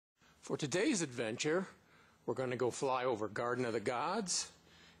For today's adventure, we're going to go fly over Garden of the Gods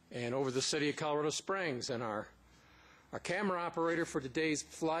and over the city of Colorado Springs. And our camera operator for today's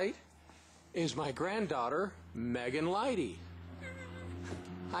flight is my granddaughter, Megan.wmv.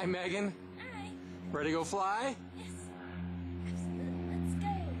 Hi, Megan. Hi. Ready to go fly? Yes. Absolutely. Let's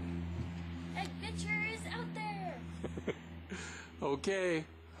go. Adventure is out there. Okay.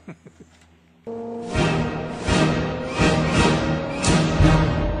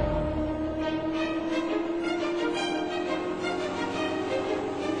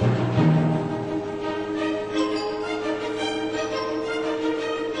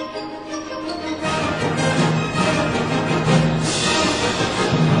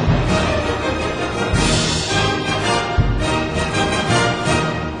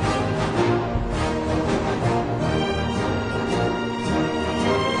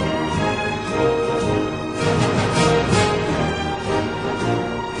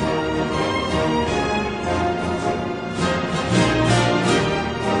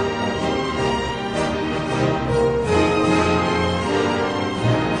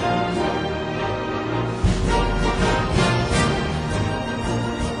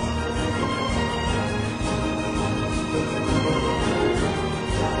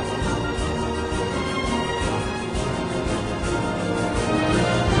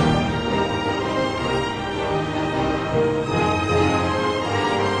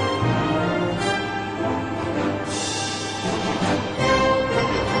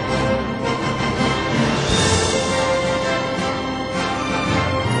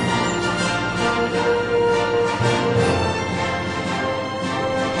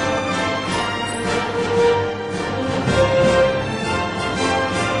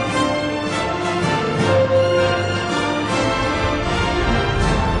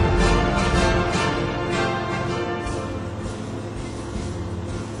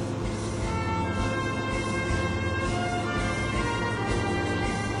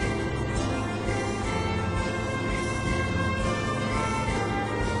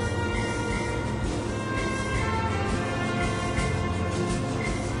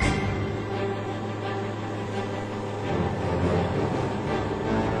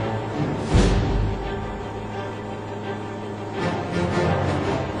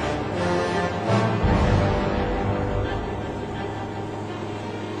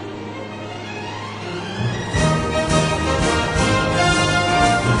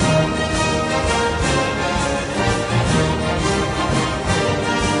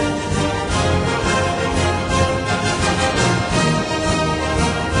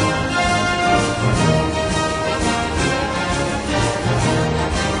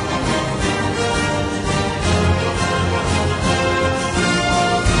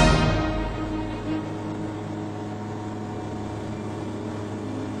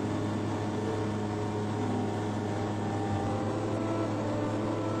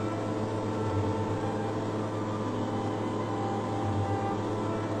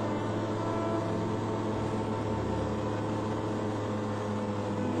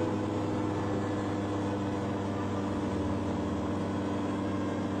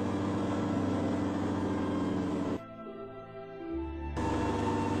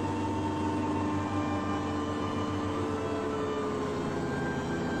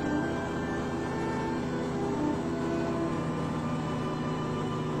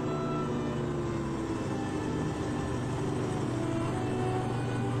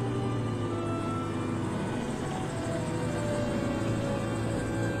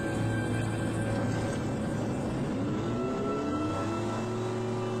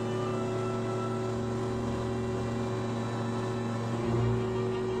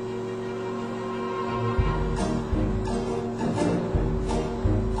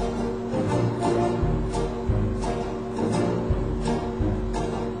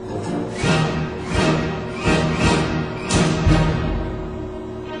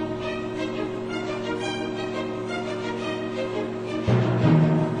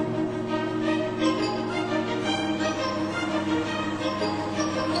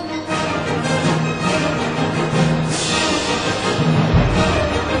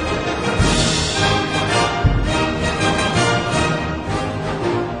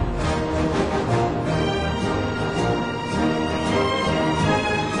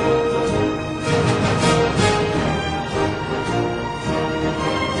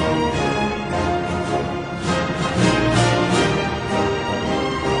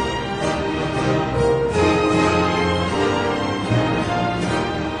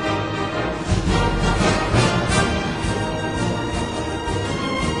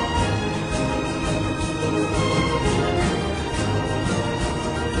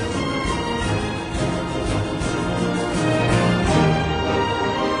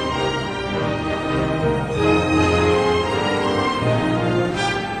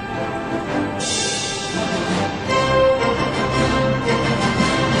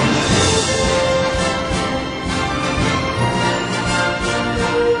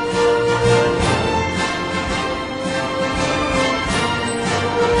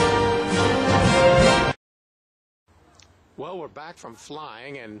 back from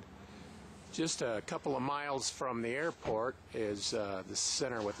flying, and just a couple of miles from the airport is the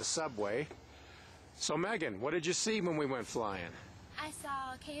center with the subway. So Megan, what did you see when we went flying? I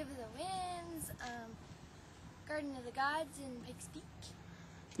saw Cave of the Winds, Garden of the Gods, and Pikes Peak.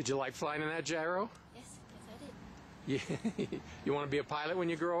 Did you like flying in that gyro? Yes, yes I did. Yeah. You want to be a pilot when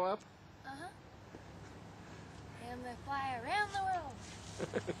you grow up? Uh-huh. And I'm gonna fly around the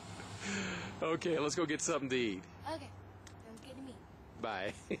world. Okay, let's go get something to eat. Okay, sounds good to me.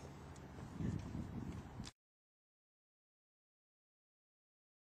 Bye.